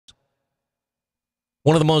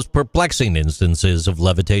One of the most perplexing instances of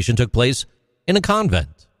levitation took place in a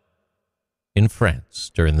convent in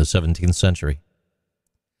France during the 17th century.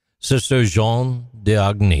 Sister Jeanne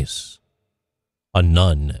d'Agnes, a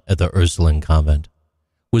nun at the Ursuline convent,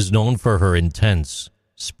 was known for her intense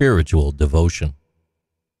spiritual devotion.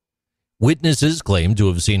 Witnesses claim to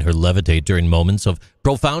have seen her levitate during moments of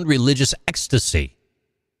profound religious ecstasy.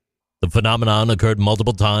 The phenomenon occurred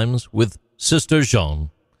multiple times, with Sister Jeanne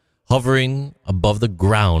hovering above the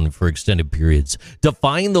ground for extended periods,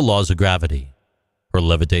 defying the laws of gravity. Her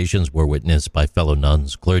levitations were witnessed by fellow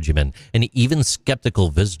nuns, clergymen, and even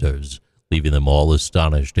skeptical visitors, leaving them all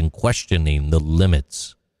astonished and questioning the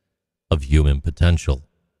limits of human potential.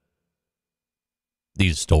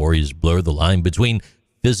 These stories blur the line between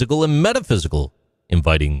physical and metaphysical,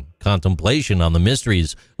 inviting contemplation on the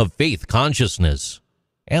mysteries of faith, consciousness,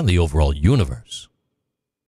 and the overall universe.